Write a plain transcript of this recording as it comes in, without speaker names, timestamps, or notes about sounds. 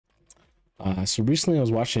So recently I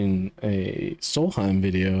was watching a Solheim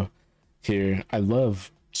video here. I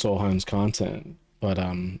love Solheim's content, but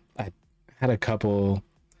I had a couple,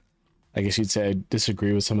 I guess you'd say I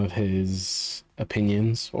disagree with some of his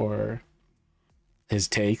opinions or his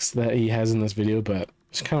takes that he has in this video, but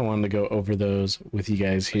just kind of wanted to go over those with you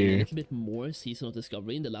guys here. A bit more Season of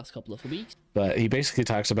Discovery in the last couple of weeks. But he basically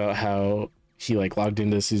talks about how he logged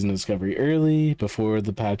into Season of Discovery early before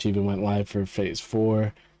the patch even went live for Phase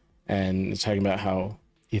 4, and he's talking about how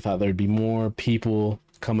he thought there'd be more people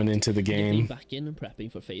coming into the game. Back in and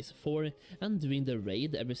prepping for Phase 4 and doing the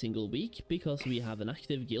raid every single week, because we have an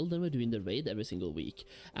active guild and we're doing the raid every single week.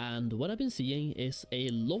 And what I've been seeing is a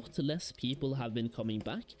lot less people have been coming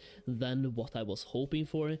back than what I was hoping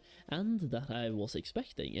for and that I was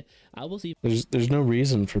expecting. There's no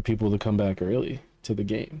reason for people to come back early to the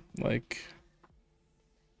game. Like,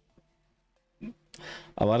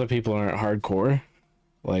 a lot of people aren't hardcore,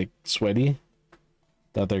 like sweaty,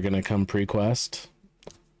 that they're gonna come pre-quest.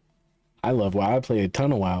 I love WoW. I play a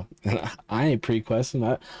ton of WoW, and I ain't pre-questing.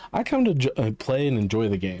 I come to play and enjoy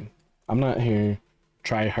the game. I'm not here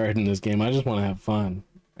try hard in this game. I just want to have fun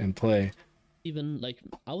and play. Even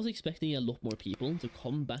I was expecting a lot more people to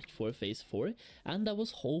come back for Phase 4, and I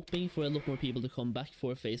was hoping for a lot more people to come back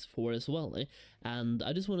for Phase 4 as well. And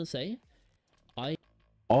I just want to say,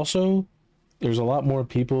 also, there's a lot more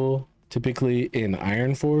people typically in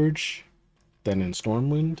Ironforge than in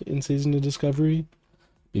Stormwind in Season of Discovery,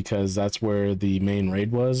 because that's where the main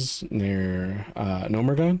raid was, near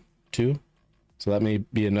Nomergon too. So that may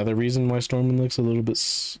be another reason why Stormwind looks a little bit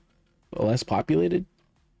less populated.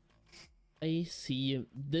 I see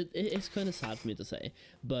that it's kind of sad for me to say,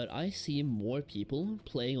 but I see more people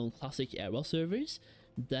playing on Classic Era servers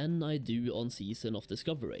than I do on Season of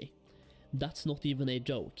Discovery. That's not even a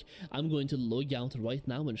joke. I'm going to log out right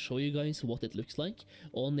now and show you guys what it looks like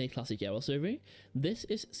on a Classic Era server. This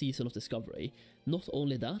is Season of Discovery. Not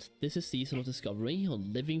only that, this is Season of Discovery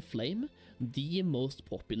on Living Flame, the most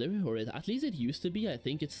popular, or at least it used to be, I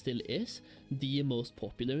think it still is, the most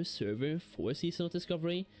popular server for Season of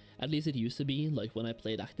Discovery. At least it used to be, like when I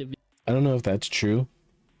played actively. I don't know if that's true,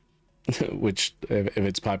 which, if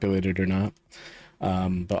it's populated or not.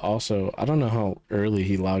 But also, I don't know how early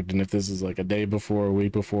he logged in, if this is like a day before, a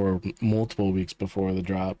week before, multiple weeks before the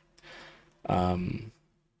drop.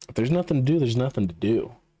 If there's nothing to do, there's nothing to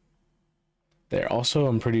do. There also,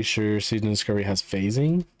 I'm pretty sure Season of Discovery has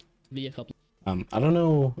phasing. I don't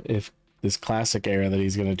know if this Classic Era that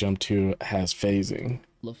he's going to jump to has phasing.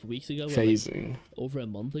 Of weeks ago, phasing. Over a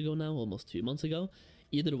month ago now, almost 2 months ago.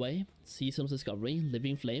 Either way, Season of Discovery,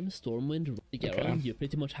 Living Flame, Stormwind, okay. You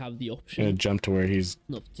pretty much have the option. Gonna jump to where he's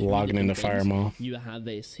logging into Firemaw. You have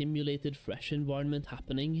a simulated fresh environment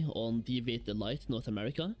happening on Deviated Light North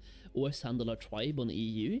America, or Sandalar Tribe on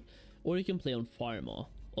EU, or you can play on Firemaw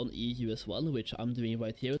on EU as well, which I'm doing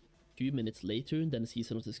right here. 2 minutes later than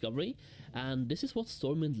Season of Discovery, and this is what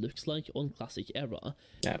Stormwind looks like on Classic Era.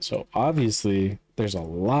 Yeah, so obviously there's a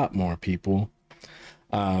lot more people.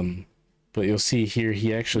 But you'll see here,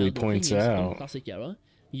 he actually points out on Classic Era,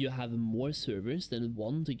 you have more servers than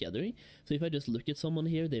one together. So if I just look at someone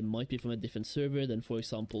here, they might be from a different server than, for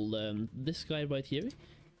example, this guy right here.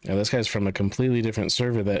 Yeah, this guy's from a completely different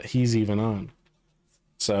server that he's even on.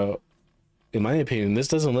 So, in my opinion, this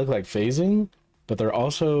doesn't look like phasing, but they're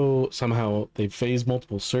also somehow, they phase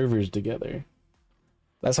multiple servers together.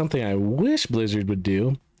 That's something I wish Blizzard would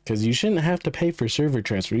do, because you shouldn't have to pay for server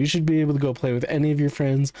transfer. You should be able to go play with any of your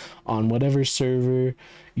friends on whatever server.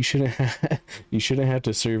 You shouldn't have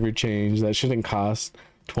to server change. That shouldn't cost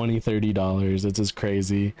 $20, $30. That's just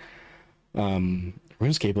crazy.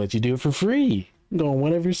 RuneScape lets you do it for free. Go on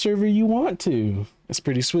whatever server you want to. It's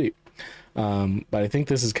pretty sweet. But I think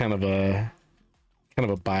this is kind of a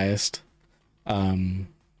biased compare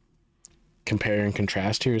and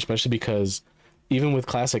contrast here, especially because even with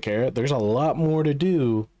Classic Era, there's a lot more to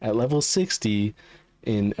do at level 60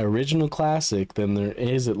 in Original Classic than there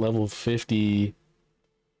is at level 50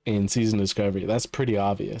 in Season Discovery. That's pretty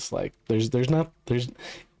obvious. Like, there's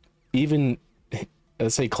even,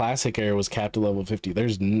 let's say Classic Era was capped at level 50.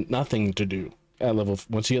 There's nothing to do at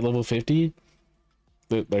once you get level 50,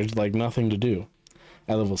 there's like nothing to do.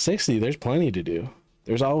 At level 60, there's plenty to do.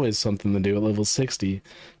 There's always something to do at level 60,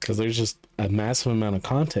 because there's just a massive amount of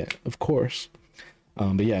content, of course.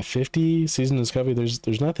 But yeah, 50 Season Discovery,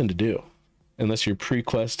 there's nothing to do unless you're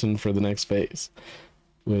pre-questing for the next phase,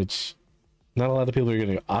 which not a lot of people are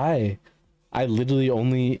gonna do. I literally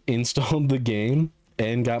only installed the game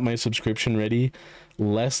and got my subscription ready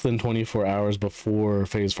less than 24 hours before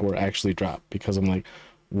Phase 4 actually dropped, because I'm like,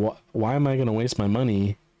 why am I gonna waste my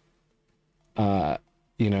money,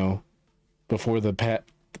 you know, before the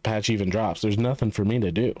patch even drops. There's nothing for me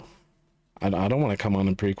to do. I don't want to come on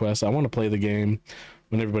and prequest. I want to play the game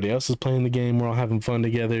when everybody else is playing the game. We're all having fun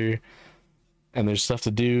together, and there's stuff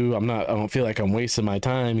to do. I don't feel like I'm wasting my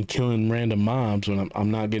time killing random mobs when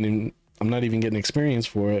I'm not even getting experience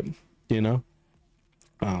for it, you know.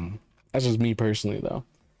 That's just me personally though.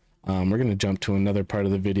 We're gonna jump to another part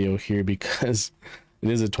of the video here because it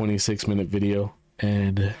is a 26-minute video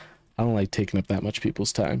and I don't like taking up that much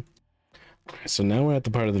people's time. So now we're at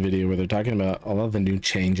the part of the video where they're talking about a lot of the new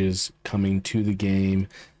changes coming to the game.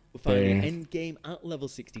 We're finding end game at level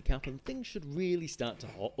 60 cap, and things should really start to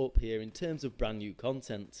hot up here in terms of brand new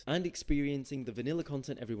content and experiencing the vanilla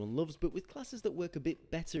content everyone loves, but with classes that work a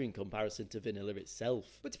bit better in comparison to vanilla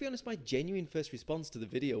itself. But to be honest, my genuine first response to the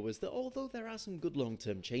video was that although there are some good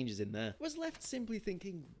long-term changes in there, I was left simply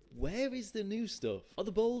thinking, where is the new stuff? Are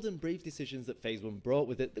the bold and brave decisions that Phase 1 brought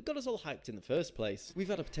with it that got us all hyped in the first place? We've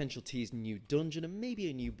had a potential teased new dungeon and maybe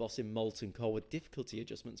a new boss in Molten Core with difficulty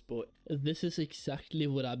adjustments, but this is exactly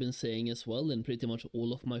what I've been saying as well in pretty much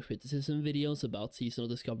all of my criticism videos about Seasonal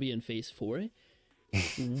Discovery and Phase 4.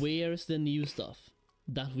 Where's the new stuff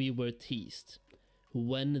that we were teased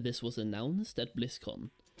when this was announced at BlizzCon?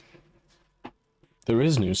 There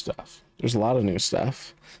is new stuff. There's a lot of new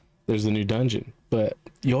stuff. There's the new dungeon, but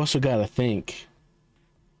you also got to think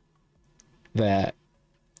that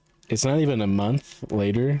it's not even a month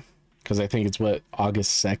later, because I think it's what,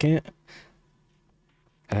 August 2nd.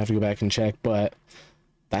 I'd have to go back and check, but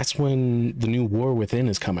that's when the new War Within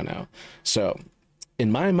is coming out. So in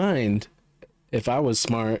my mind, if I was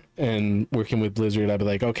smart and working with Blizzard, I'd be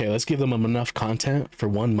like, okay, let's give them enough content for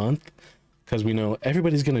 1 month, because we know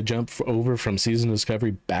everybody's going to jump over from Season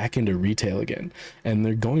Discovery back into retail again, and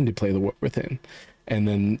they're going to play the War Within. And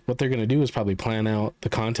then what they're going to do is probably plan out the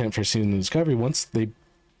content for Season Discovery. Once they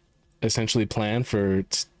essentially plan for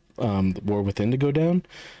the War Within to go down,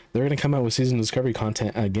 they're going to come out with Season Discovery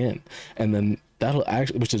content again. And then that'll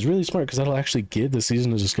actually, which is really smart, because that'll actually give the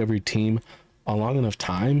Season of Discovery team a long enough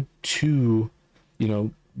time to, you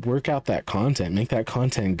know, work out that content, make that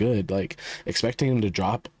content good. Like, expecting them to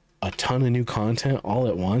drop a ton of new content all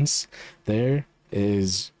at once there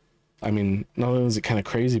is, I mean, not only is it kind of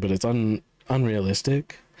crazy, but it's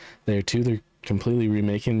unrealistic there too. They're completely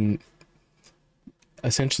remaking,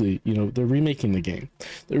 essentially, you know, they're remaking the game.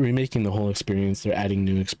 They're remaking the whole experience. They're adding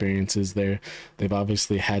new experiences there. They've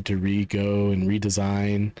obviously had to go and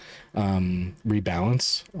redesign,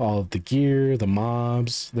 rebalance all of the gear, the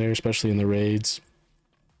mobs there, especially in the raids.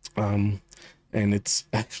 And it's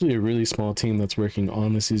actually a really small team that's working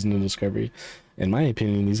on the Season of Discovery. In my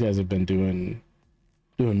opinion, these guys have been doing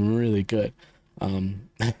really good. And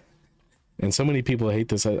so many people hate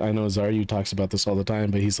this. I know Zaryu talks about this all the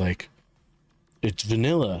time, but he's like, it's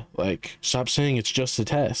vanilla. Like, stop saying it's just a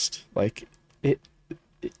test. Like, it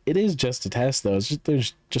is just a test though.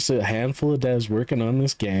 There's just a handful of devs working on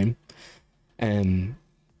this game, and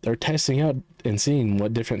they're testing out and seeing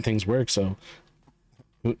what different things work. So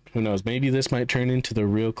who knows, maybe this might turn into the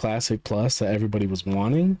real Classic Plus that everybody was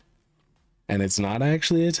wanting, and it's not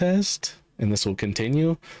actually a test, and this will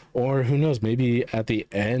continue. Or who knows, maybe at the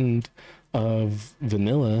end of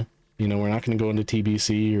vanilla, you know, we're not going to go into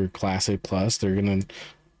TBC or Classic Plus. They're going to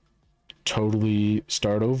totally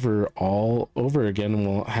start over all over again, and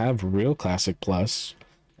we'll have real Classic Plus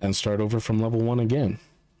and start over from level 1 again.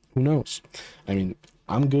 Who knows? I mean,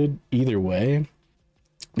 I'm good either way,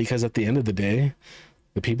 because at the end of the day,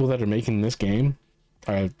 the people that are making this game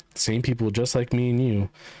are the same people just like me and you,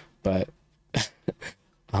 but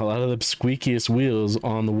a lot of the squeakiest wheels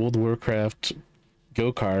on the World of Warcraft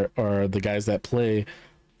go-kart are the guys that play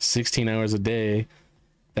 16 hours a day.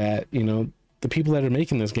 That, you know, the people that are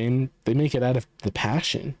making this game, they make it out of the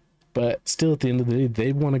passion, but still at the end of the day,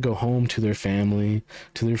 they want to go home to their family,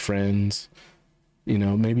 to their friends, you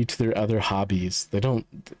know, maybe to their other hobbies. They don't,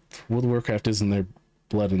 World of Warcraft isn't their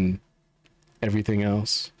blood and everything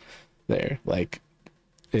else there. Like,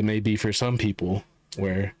 it may be for some people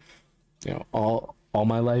where, you know, all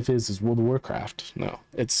my life is World of Warcraft. No,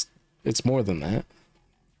 it's more than that.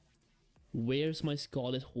 Where's my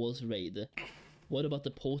Scarlet Horse raid? What about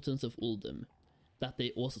the Potence of Uldum that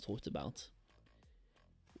they also talked about?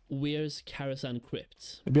 Where's Karazhan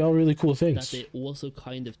Crypt? It'd be all really cool things that they also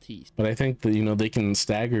kind of teased. But I think that, you know, they can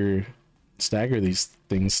stagger these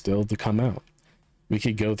things still to come out. We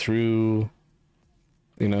could go through,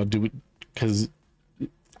 you know, because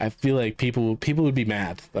I feel like people would be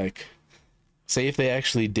mad. Like, say if they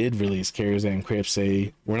actually did release Karazhan Crypt,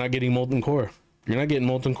 say we're not getting Molten Core. You're not getting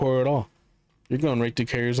Molten Core at all. You're going right to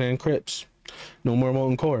Karazhan Crypts. No more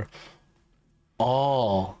Molten Core.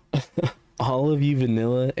 All all of you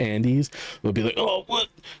vanilla Andes will be like, oh, what?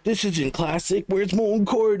 This isn't classic. Where's Molten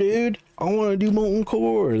Core, dude? I want to do Molten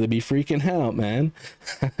Core. They'll be freaking out, man.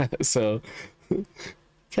 So,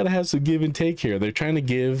 gotta have some give and take here. They're trying to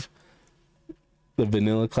give the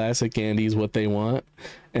vanilla classic Andes what they want,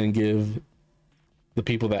 and give the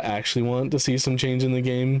people that actually want to see some change in the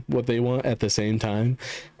game what they want at the same time.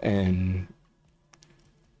 And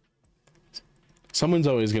someone's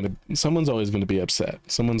always gonna be upset.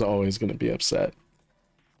 Someone's always gonna be upset.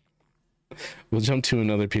 We'll jump to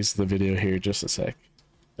another piece of the video here just a sec.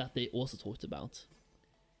 That they also talked about.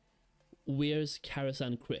 Where's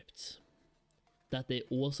Karasan Crypt? That they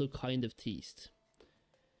also kind of teased.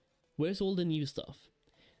 Where's all the new stuff?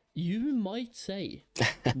 You might say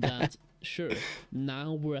that, sure,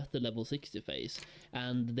 now we're at the level 60 phase,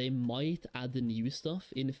 and they might add the new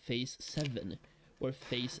stuff in phase 7 or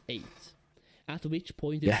phase 8. At which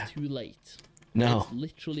point it's too late. No. It's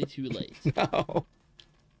literally too late. No.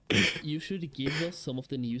 You should give us some of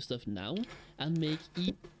the new stuff now and make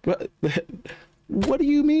What do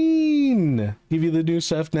you mean? Give you the new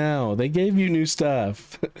stuff now. They gave you new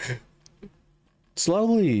stuff.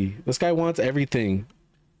 Slowly. This guy wants everything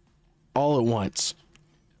all at once.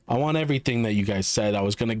 I want everything that you guys said I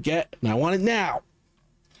was gonna get, and I want it now.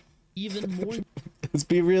 even more. Let's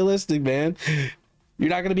be realistic, man. You're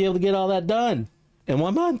not gonna be able to get all that done in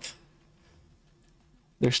 1 month.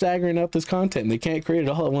 They're staggering up this content, and they can't create it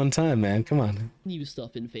all at one time, man. Come on. New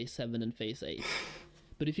stuff in phase 7 and phase 8.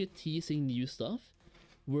 But if you're teasing new stuff,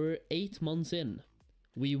 we're 8 months in.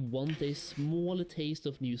 We want a small taste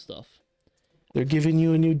of new stuff. They're giving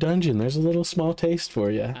you a new dungeon. There's a little small taste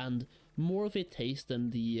for you. And more of a taste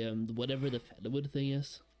than the whatever the Featherwood thing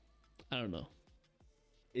is. I don't know.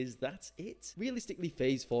 Is that it? Realistically,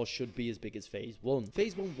 Phase 4 should be as big as Phase 1.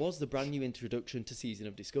 Phase 1 was the brand new introduction to Season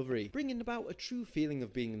of Discovery, bringing about a true feeling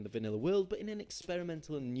of being in the vanilla world, but in an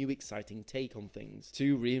experimental and new exciting take on things.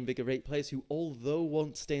 To reinvigorate players who, although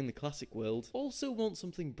want to stay in the classic world, also want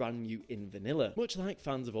something brand new in vanilla. Much like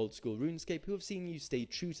fans of old school RuneScape who have seen you stay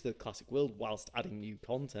true to the classic world whilst adding new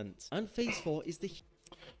content. And Phase 4 is the...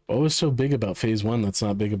 What was so big about Phase 1 that's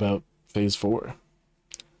not big about Phase 4?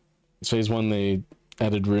 It's Phase 1 they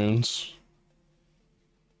added runes.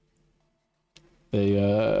 They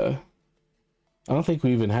I don't think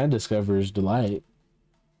we even had Discoverer's Delight.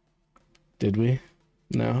 Did we?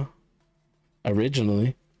 No.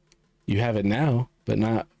 Originally. You have it now, but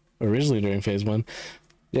not originally during Phase 1.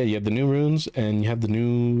 Yeah, you have the new runes and you have the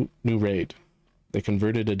new raid. They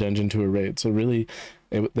converted a dungeon to a raid. So really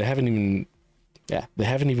they haven't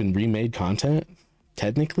even remade content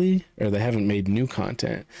technically, or they haven't made new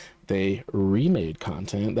content. They remade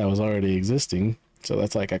content that was already existing. So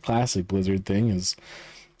that's like a classic Blizzard thing, is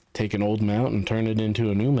take an old mount and turn it into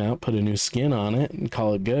a new mount, put a new skin on it and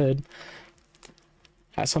call it good.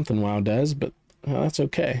 That's something WoW does, but that's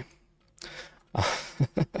okay.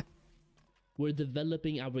 We're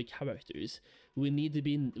developing our characters. We need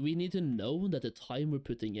to know that the time we're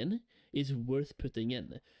putting in is worth putting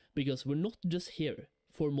in, because we're not just here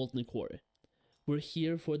for Molten Core. We're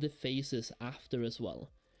here for the phases after as well.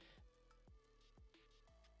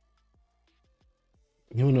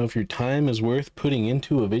 You don't know if your time is worth putting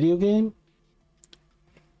into a video game?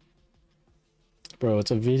 Bro,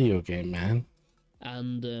 it's a video game, man.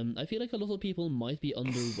 And I feel like a lot of people might be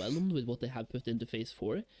underwhelmed with what they have put into Phase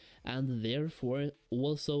 4, and therefore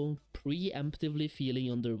also preemptively feeling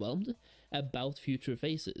underwhelmed about future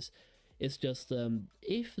phases. It's just,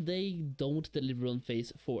 if they don't deliver on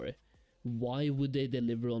Phase 4, why would they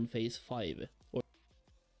deliver on Phase 5? Or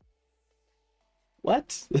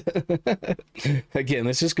What? Again,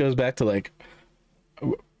 this just goes back to, like,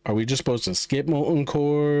 are we just supposed to skip Molten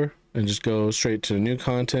Core and just go straight to new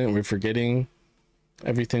content? We're forgetting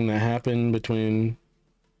everything that happened between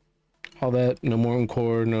all that. No Molten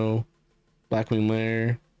Core, no Blackwing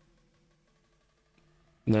Lair,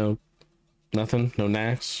 no nothing, no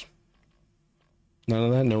Nax, none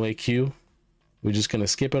of that, no AQ. We're just gonna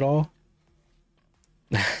skip it all?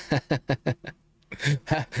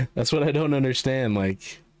 That's what I don't understand.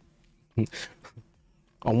 Like, I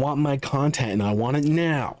want my content and I want it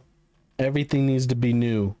now. Everything needs to be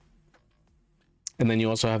new. And then you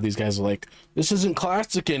also have these guys like, this isn't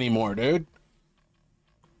classic anymore, dude.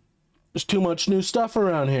 There's too much new stuff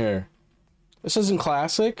around here. This isn't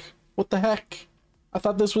classic. What the heck? I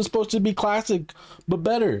thought this was supposed to be classic, but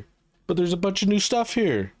better. But there's a bunch of new stuff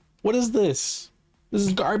here. What is this? This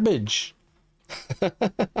is garbage.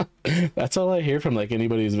 That's all I hear from like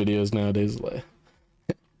anybody's videos nowadays. Like,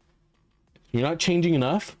 you're not changing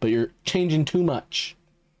enough, but you're changing too much.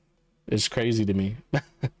 It's crazy to me.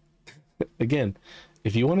 Again,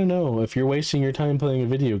 If you want to know if you're wasting your time playing a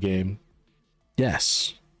video game,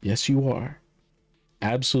 yes. Yes, you are.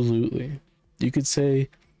 Absolutely. You could say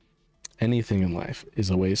anything in life is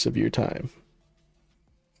a waste of your time.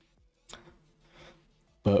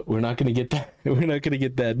 But we're not going to get that. We're not going to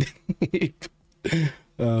get that deep.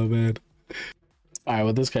 Oh, man. All right,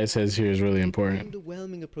 what this guy says here is really important. The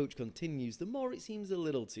underwhelming approach continues, the more it seems a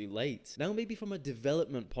little too late. Now, maybe from a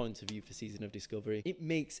development point of view for Season of Discovery, it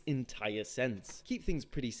makes entire sense. Keep things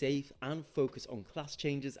pretty safe and focus on class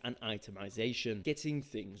changes and itemization, getting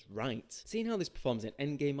things right. Seeing how this performs in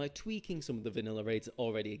Endgame by tweaking some of the vanilla raids that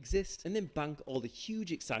already exist, and then bank all the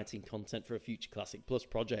huge exciting content for a future Classic Plus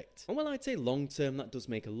project. And while I'd say long term that does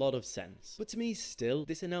make a lot of sense, but to me still,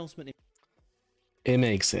 this announcement... It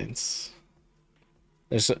makes sense.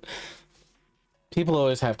 People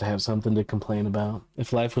always have to have something to complain about.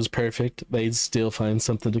 If life was perfect, they'd still find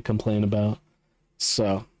something to complain about.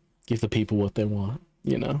 So, give the people what they want,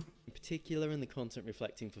 you know? In particular, and the content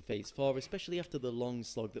reflecting for Phase 4, especially after the long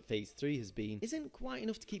slog that Phase 3 has been, isn't quite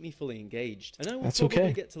enough to keep me fully engaged. And I will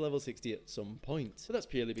probably get to level 60 at some point. But that's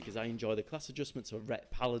purely because I enjoy the class adjustments of Ret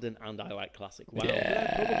Paladin and I like Classic WoW.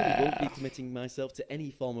 Yeah. But I probably won't be committing myself to any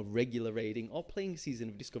form of regular raiding or playing Season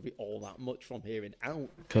of Discovery all that much from here and out.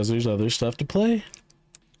 Because there's other stuff to play.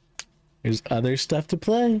 There's other stuff to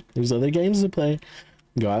play. There's other games to play.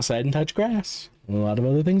 Go outside and touch grass. A lot of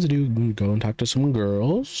other things to do. Go and talk to some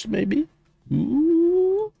girls, maybe.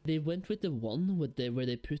 Ooh. They went with the one where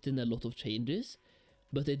they put in a lot of changes,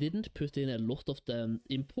 but they didn't put in a lot of the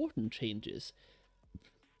important changes.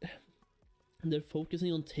 They're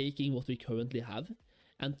focusing on taking what we currently have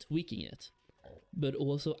and tweaking it, but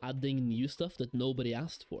also adding new stuff that nobody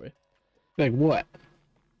asked for. Like what?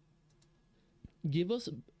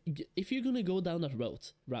 If you're gonna go down that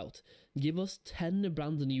route, give us 10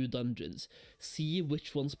 brand new dungeons. See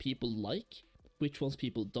which ones people like, which ones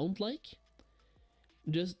people don't like.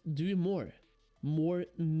 Just do more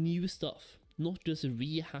new stuff, not just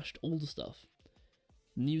rehashed old stuff.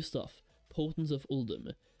 New stuff, Potence of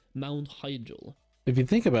Uldum, Mount Hyjal. If you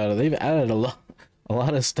think about it, they've added a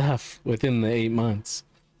lot of stuff within the 8 months.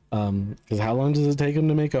 Because how long does it take them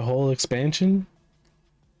to make a whole expansion?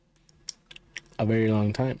 A very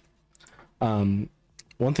long time.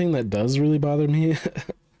 One thing that does really bother me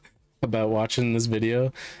about watching this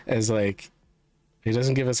video is like he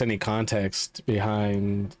doesn't give us any context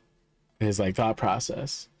behind his like thought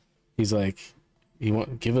process. He's like,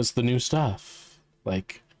 give us the new stuff,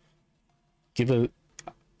 like give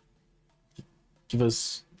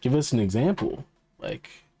us an example, like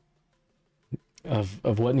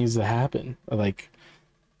of what needs to happen. Like,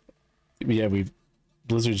 yeah,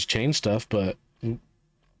 Blizzard's changed stuff, but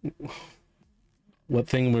what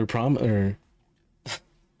thing we're or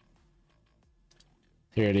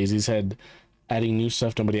here it is. He said adding new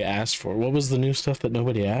stuff nobody asked for. What was the new stuff that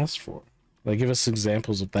nobody asked for? Like, give us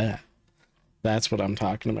examples of that. That's what I'm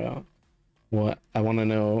talking about. What I want to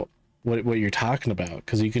know what you're talking about,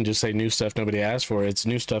 because you can just say new stuff nobody asked for. It's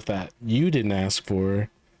new stuff that you didn't ask for.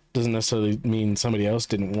 Doesn't necessarily mean somebody else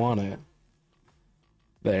didn't want it.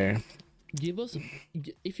 There.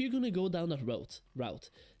 If you're gonna go down that route,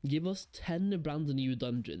 give us 10 brand new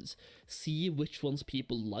dungeons. See which ones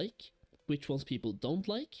people like, which ones people don't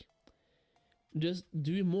like. Just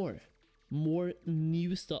do more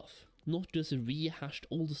new stuff, not just rehashed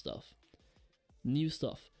old stuff. New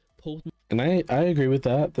stuff, potent. And I agree with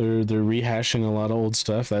that. They're rehashing a lot of old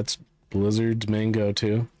stuff. That's Blizzard's main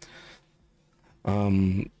go-to.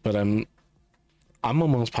 But I'm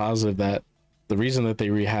almost positive that the reason that they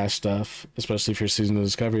rehash stuff, especially for Season of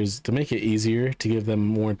Discovery, is to make it easier, to give them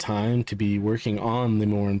more time to be working on the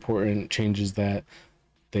more important changes that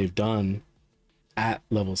they've done at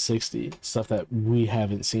level 60. Stuff that we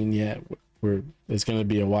haven't seen yet. It's going to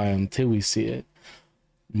be a while until we see it.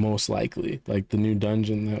 Most likely, like the new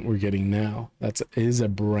dungeon that we're getting now, is a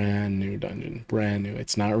brand new dungeon, brand new.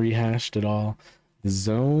 It's not rehashed at all. The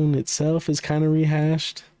zone itself is kind of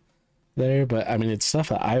rehashed there, but I mean, it's stuff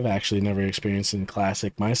that I've actually never experienced in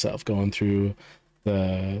Classic myself, going through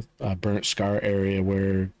the Burnt Scar area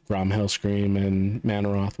where Gromhell Scream and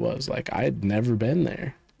Manaroth was. Like, I'd never been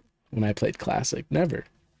there when I played Classic. Never.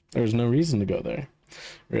 There was no reason to go there,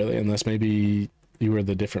 really, unless maybe you were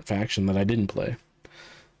the different faction that I didn't play.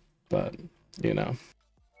 But, you know.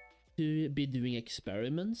 To be doing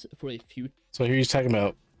experiments for a future. So here he's talking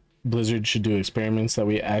about Blizzard should do experiments that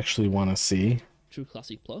we actually want to see. True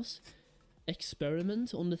Classic Plus.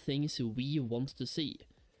 Experiment on the things we want to see.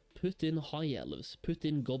 Put in high elves, put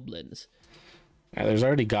in goblins. There's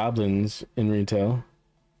already goblins in retail.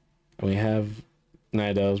 We have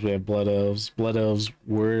night elves, we have blood elves. Blood elves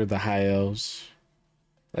were the high elves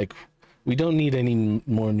Like, we don't need any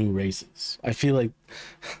more new races. I feel like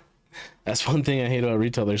that's one thing I hate about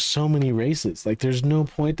retail. There's so many races. Like, there's no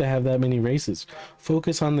point to have that many races.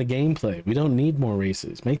 Focus on the gameplay. We don't need more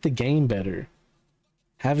races. Make the game better.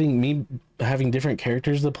 Having different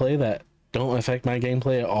characters to play that don't affect my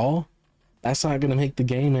gameplay at all, that's not gonna make the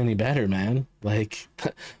game any better, man. Like,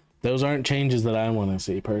 those aren't changes that I want to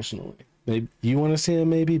see personally. Maybe you want to see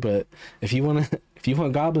them, maybe, but if you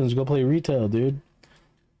want goblins, go play retail, dude.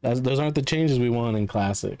 Those aren't the changes we want in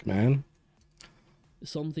classic, man.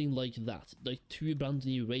 Something like that, like 2 brand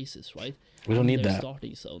new races, right? We don't And need their that.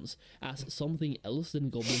 starting zones as something else than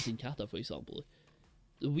goblins in Kata, for example.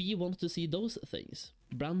 We want to see those things.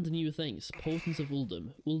 Brand new things. Potence of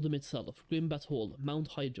Uldum, Uldum itself, Grimbat Hall, Mount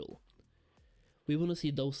Hyjal. We want to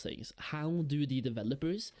see those things. How do the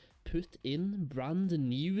developers put in brand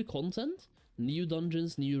new content? New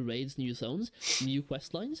dungeons, new raids, new zones, new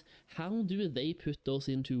quest lines? How do they put those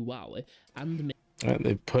into WoW and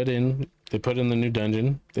They put in the new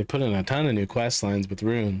dungeon. They put in a ton of new quest lines with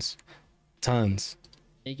runes. Tons.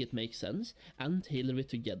 make it make sense and tailor it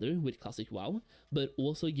together with classic WoW, but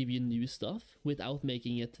also give you new stuff without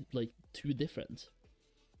making it like too different?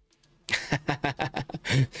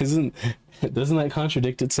 Doesn't that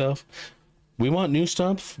contradict itself? We want new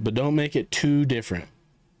stuff, but don't make it too different.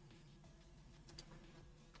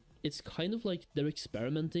 It's kind of like they're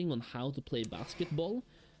experimenting on how to play basketball,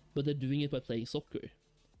 but they're doing it by playing soccer.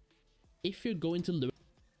 If you're going to learn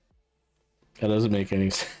That doesn't make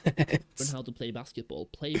any sense. how to play basketball,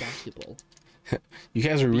 play basketball. You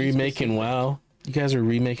guys are Be remaking specific. WoW. You guys are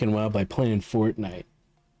remaking WoW by playing Fortnite.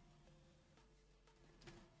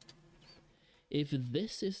 If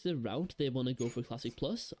this is the route they want to go for Classic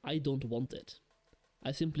Plus, I don't want it.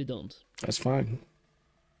 I simply don't. That's fine.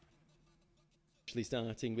 Actually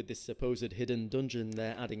starting with this supposed hidden dungeon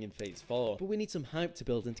they're adding in Phase 4. But we need some hype to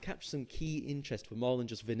build and to capture some key interest for more than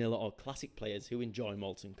just vanilla or classic players who enjoy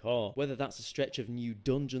Molten Core. Whether that's a stretch of new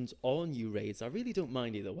dungeons or new raids, I really don't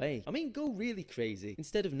mind either way. I mean, go really crazy.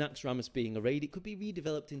 Instead of Naxxramas being a raid, it could be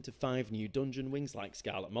redeveloped into 5 new dungeon wings like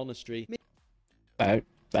Scarlet Monastery.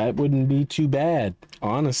 That wouldn't be too bad.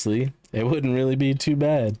 Honestly, it wouldn't really be too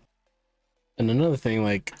bad. And another thing,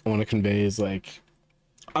 like, I want to convey is, like,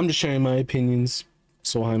 I'm just sharing my opinions.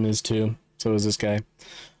 Solheim is too. So is this guy.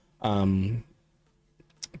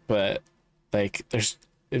 But like,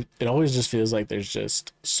 it always just feels like there's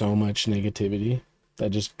just so much negativity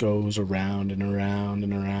that just goes around and around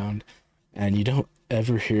and around, and you don't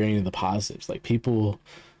ever hear any of the positives. Like,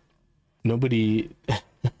 nobody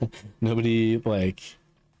like,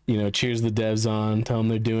 cheers the devs on, tell them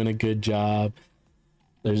they're doing a good job.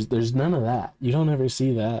 There's none of that. You don't ever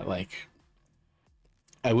see that. Like,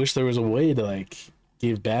 I wish there was a way to, like,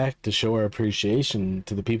 give back, to show our appreciation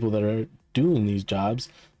to the people that are doing these jobs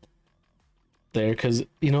there, because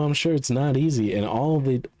I'm sure it's not easy, and all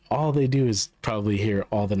they do is probably hear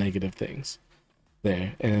all the negative things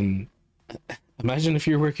there. And imagine if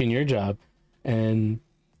you're working your job and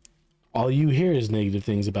all you hear is negative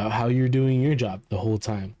things about how you're doing your job the whole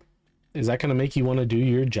time. Is that going to make you want to do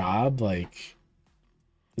your job? Like,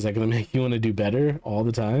 is that going to make you want to do better all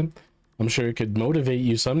the time? I'm sure it could motivate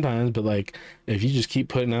you sometimes, but like, if you just keep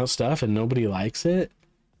putting out stuff and nobody likes it,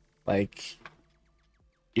 like,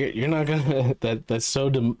 you're not gonna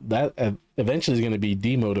that eventually is gonna be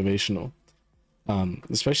demotivational.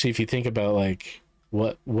 Especially if you think about, like,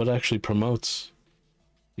 what actually promotes,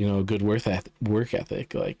 a good work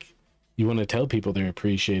ethic. Like, you want to tell people they're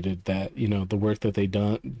appreciated, that the work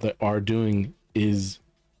that are doing is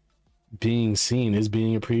being seen, is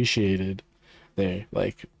being appreciated there.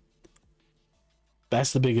 Like,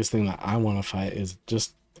 that's the biggest thing that I want to fight, is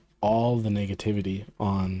just all the negativity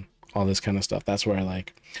on all this kind of stuff. That's where I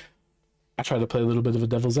try to play a little bit of a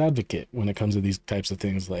devil's advocate when it comes to these types of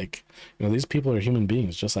things. Like, these people are human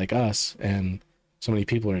beings just like us, and so many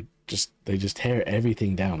people are they just tear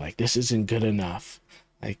everything down. Like, this isn't good enough.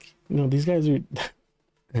 Like, these guys are,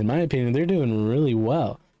 in my opinion, they're doing really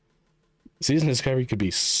well. Season Discovery could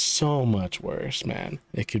be so much worse, man.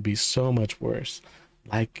 It could be so much worse.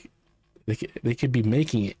 Like, they could be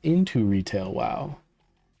making it into retail WoW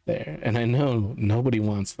there, and I know nobody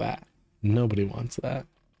wants that. Nobody wants that.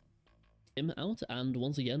 Him out, and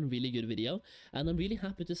once again, really good video, and I'm really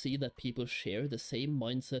happy to see that people share the same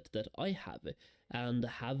mindset that I have, and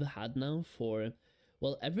have had now for,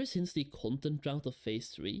 well, ever since the content drought of Phase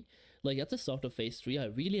 3. Like, at the start of Phase 3, I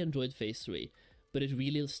really enjoyed Phase 3, but it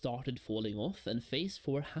really started falling off, and Phase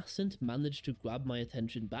 4 hasn't managed to grab my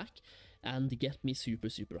attention back and get me super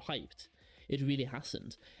hyped. It really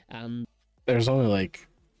hasn't, and There's only like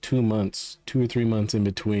 2 or 3 months in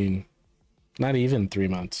between Not even 3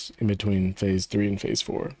 months in between phase 3 and phase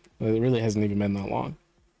 4. It really hasn't even been that long.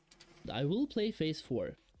 I will play phase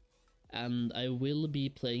 4, and I will be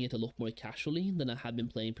playing it a lot more casually than I have been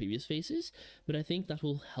playing previous phases, but I think that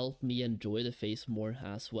will help me enjoy the phase more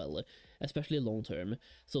as well, especially long term.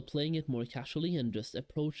 So playing it more casually and just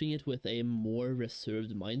approaching it with a more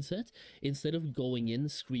reserved mindset, instead of going in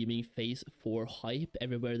screaming phase 4 hype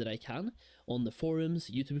everywhere that I can, on the forums,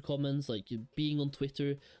 YouTube comments, like being on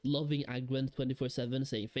Twitter, loving Agwent 24/7,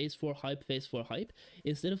 saying phase 4 hype, phase 4 hype.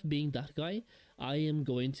 Instead of being that guy, I am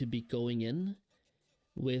going to be going in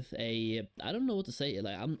with a, I don't know what to say,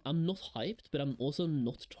 like I'm not hyped, but I'm also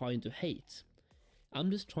not trying to hate.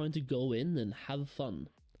 I'm just trying to go in and have fun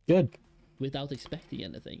Good. without expecting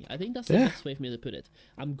anything. I think that's the Yeah. best way for me to put it.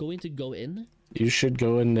 I'm going to go in. You should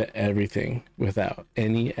go into everything without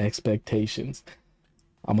any expectations.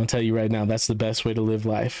 I'm gonna tell you right now, that's the best way to live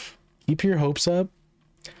life. Keep your hopes up,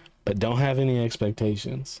 but don't have any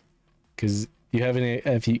expectations. Because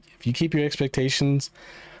if you keep your expectations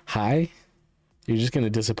high, you're just gonna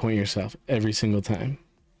disappoint yourself every single time.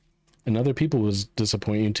 And other people will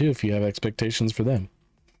disappoint you too if you have expectations for them.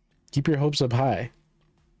 Keep your hopes up high,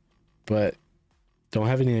 but don't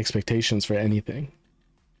have any expectations for anything.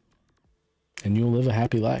 And you'll live a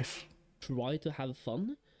happy life. Try to have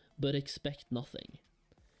fun, but expect nothing.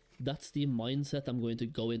 That's the mindset I'm going to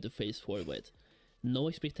go into phase 4 with. No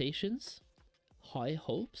expectations, high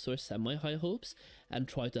hopes or semi-high hopes, and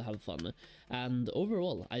try to have fun. And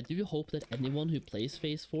overall, I do hope that anyone who plays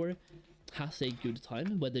phase 4 has a good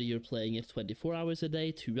time, whether you're playing it 24 hours a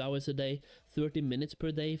day, 2 hours a day, 30 minutes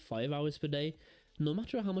per day, 5 hours per day. No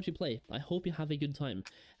matter how much you play, I hope you have a good time.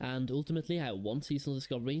 And ultimately, I want Seasonal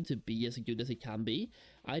Discovery to be as good as it can be.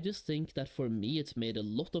 I just think that for me, it's made a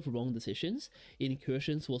lot of wrong decisions.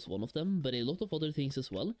 Incursions was one of them, but a lot of other things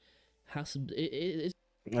as well.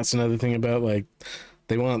 That's another thing about, like,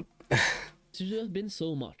 they want... There have been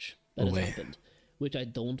so much that has Wait. happened, which I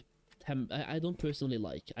don't personally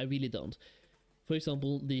like. I really don't. For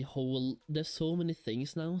example, there's so many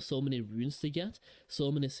things now, so many runes to get,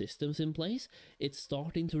 so many systems in place. It's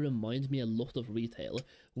starting to remind me a lot of retail,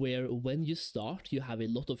 where when you start, you have a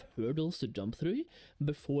lot of hurdles to jump through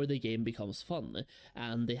before the game becomes fun.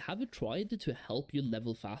 And they have tried to help you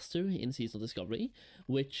level faster in Seasonal Discovery,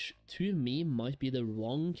 which to me might be the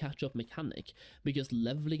wrong catch-up mechanic, because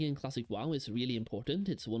leveling in Classic WoW is really important.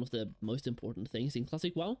 It's one of the most important things in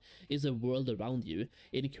Classic WoW, is the world around you.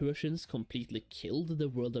 Incursions completely killed the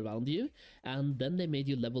world around you, and then they made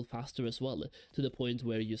you level faster as well, to the point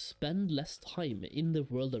where you spend less time in the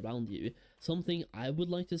world around you. Something I would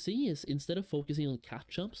like to see is, instead of focusing on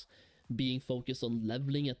catch-ups, being focused on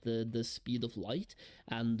leveling at the speed of light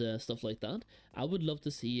and stuff like that, I would love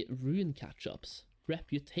to see rune catch-ups,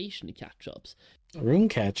 reputation catch-ups. Rune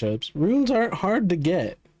catch-ups? Runes aren't hard to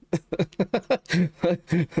get.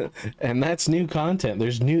 And that's new content.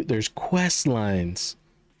 There's quest lines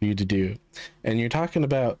for you to do. And you're talking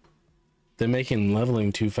about them making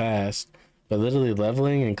leveling too fast, but literally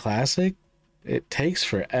leveling in Classic, it takes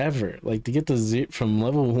forever. Like, to get from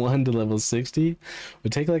level 1 to level 60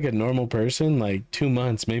 would take, like, a normal person like 2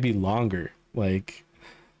 months, maybe longer. Like,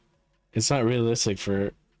 it's not realistic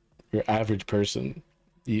for your average person.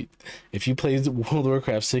 If you play World of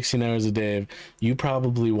Warcraft 16 hours a day, you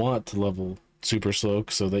probably want to level super slow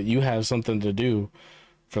so that you have something to do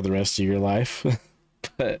for the rest of your life.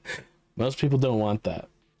 But most people don't want that.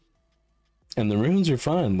 And the runes are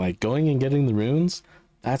fun. Like, going and getting the runes,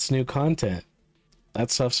 that's new content. That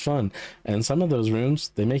stuff's fun. And some of those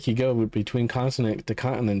runes, they make you go between continent to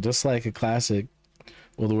continent, just like a classic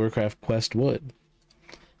World of Warcraft quest would.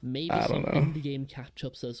 Maybe some end-game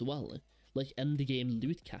catch-ups as well. Like end-game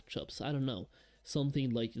loot catch-ups, I don't know.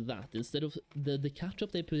 Something like that. Instead of the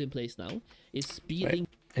catch-up they put in place now is speeding...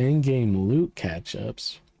 End-game loot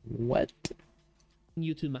catch-ups? What?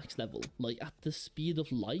 ...you to max level. Like, at the speed of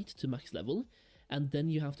light to max level. And then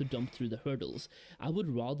you have to jump through the hurdles. I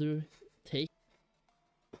would rather take...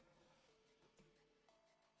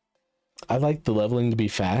 I like the leveling to be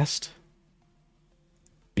fast,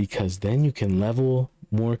 because then you can level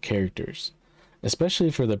more characters,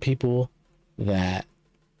 especially for the people that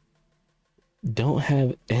don't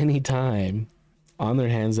have any time on their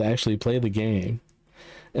hands to actually play the game,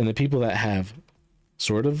 and the people that have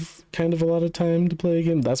kind of a lot of time to play a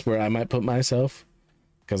game. That's where I might put myself,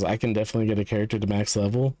 because I can definitely get a character to max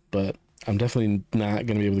level, but I'm definitely not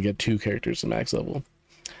going to be able to get 2 characters to max level.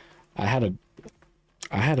 I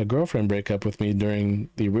had a girlfriend break up with me during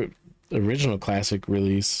the original Classic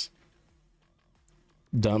release,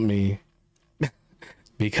 dump me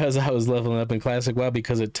because I was leveling up in Classic WoW,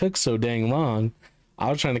 because it took so dang long. I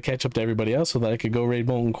was trying to catch up to everybody else so that I could go raid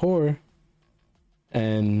Molten Core,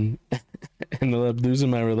 and ended up losing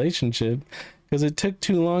my relationship because it took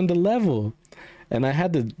too long to level, and I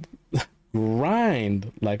had to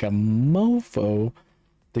grind like a mofo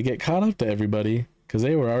to get caught up to everybody because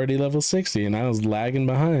they were already level 60 and I was lagging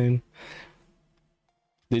behind.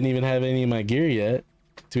 Didn't even have any of my gear yet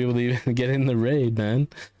to be able to even get in the raid, man.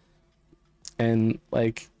 And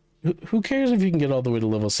like, who cares if you can get all the way to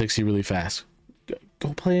level 60 really fast?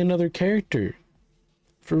 Go play another character.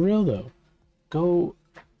 For real though. Go,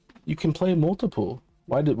 you can play multiple.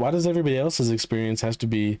 Why does everybody else's experience has to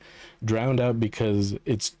be drowned out because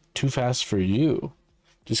it's too fast for you?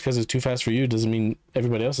 Just because it's too fast for you doesn't mean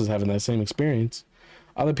everybody else is having that same experience.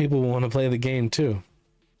 Other people will want to play the game too.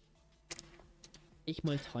 Take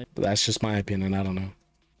my time. But that's just my opinion. I don't know.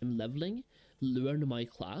 I'm leveling, learn my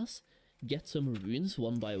class, get some runes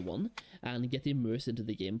one by one, and get immersed into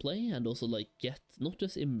the gameplay, and also like get not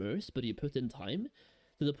just immersed, but you put in time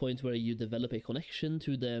to the point where you develop a connection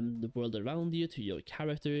to the world around you, to your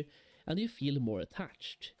character, and you feel more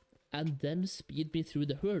attached. And then speed me through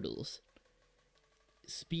the hurdles.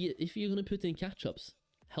 If you're gonna put in catch-ups,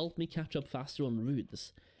 help me catch up faster on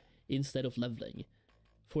runes instead of leveling.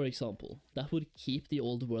 For example, that would keep the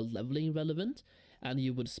old world leveling relevant, and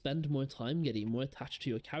you would spend more time getting more attached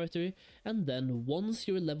to your character, and then once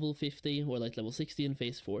you're level 50 or like level 60 in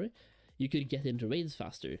phase 4, you could get into raids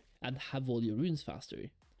faster and have all your runes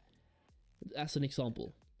faster. As an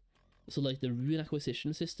example. So like the rune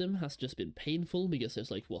acquisition system has just been painful because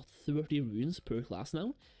there's like, what, 30 runes per class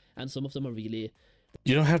now? And some of them are really...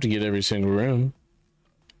 You don't have to get every single rune.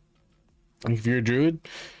 Like if you're a druid,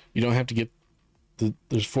 you don't have to get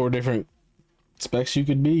there's 4 different specs you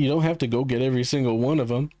could be. You don't have to go get every single one of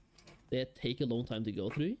them. They take a long time to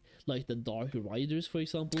go through. Like the Dark Riders, for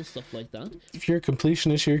example, stuff like that. If you're a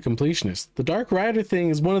completionist, you're a completionist. The Dark Rider thing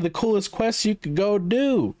is one of the coolest quests you could go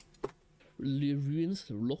do. Runes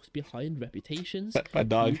locked behind reputations. My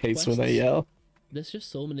dog hates when I yell. There's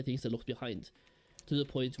just so many things that look behind. To the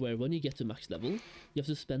point where when you get to max level, you have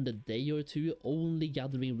to spend a day or two only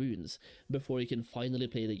gathering runes before you can finally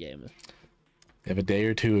play the game. You have a day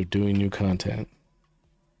or two of doing new content.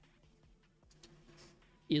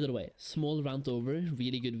 Either way, small rant over,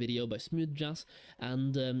 really good video by Smooth Jazz,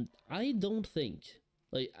 and I don't think,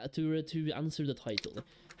 like, to answer the title,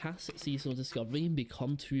 has Season of Discovery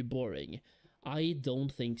become too boring? I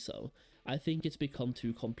don't think so. I think it's become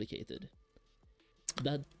too complicated.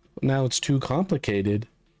 Now it's too complicated.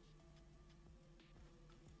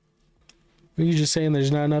 Are you just saying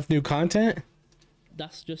there's not enough new content?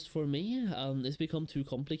 That's just for me. It's become too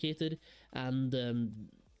complicated, and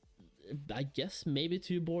I guess maybe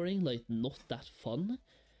too boring, like not that fun,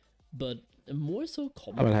 but more so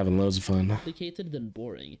I've been having loads of fun. complicated than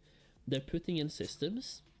boring. They're putting in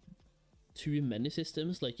systems, too many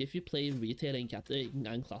systems. Like if you play retail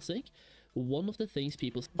and classic, one of the things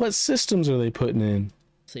people What systems are they putting in?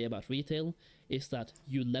 say about retail is that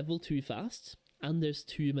you level too fast and there's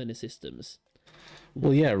too many systems.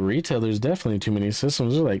 Well, yeah, retail, there's definitely too many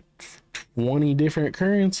systems. There's like 20 different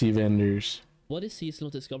currency vendors. What is Season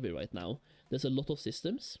of Discovery right now? There's a lot of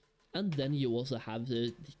systems, and then you also have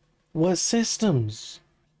the What systems?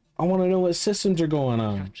 I want to know what systems are going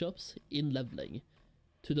on. catch-ups in leveling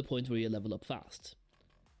to the point where you level up fast.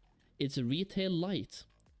 It's a retail light.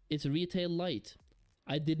 It's a retail light.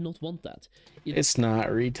 I did not want that. It's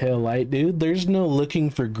not retail light, dude. There's no looking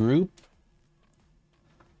for group.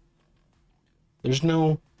 There's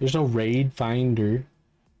no raid finder.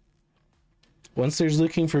 Once there's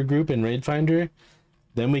looking for group in raid finder,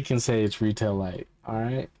 then we can say it's retail light. All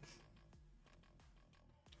right,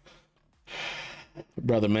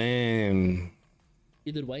 brother, man.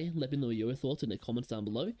 Either way, let me know your thoughts in the comments down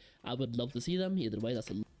below. I would love to see them. Either way, that's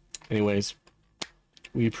a... Anyways,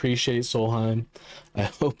 we appreciate Solheim. I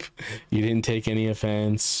hope you didn't take any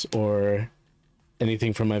offense or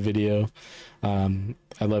anything from my video. I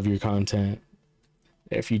love your content.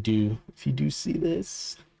 If you do see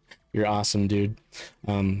this, you're awesome, dude.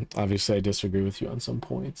 Obviously I disagree with you on some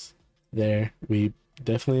points there. We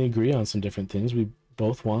definitely agree on some different things. We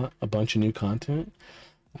both want a bunch of new content.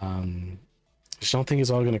 Just don't think it's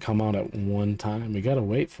all going to come out at one time. We got to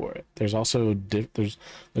wait for it. There's also there's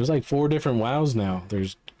like 4 different WoWs now.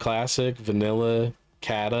 There's classic, vanilla,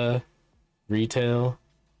 kata, retail.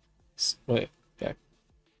 Wait, yeah.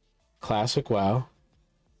 Classic WoW,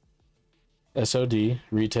 SOD,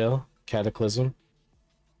 retail, cataclysm.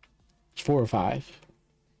 There's 4 or 5.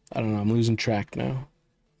 I don't know. I'm losing track now.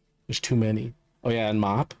 There's too many. Oh yeah, and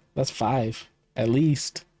mop. That's 5 at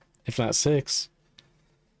least, if not 6.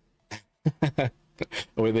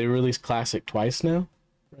 Oh, wait, they released Classic twice now,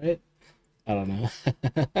 right? I don't know.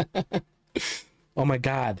 Oh my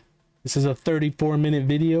god. This is a 34-minute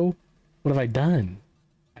video. What have I done?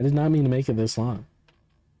 I did not mean to make it this long.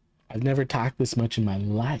 I've never talked this much in my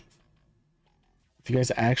life. If you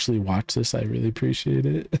guys actually watch this, I really appreciate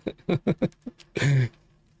it.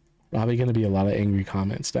 Probably gonna be a lot of angry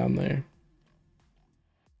comments down there.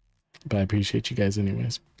 But I appreciate you guys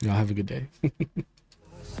anyways. Y'all have a good day.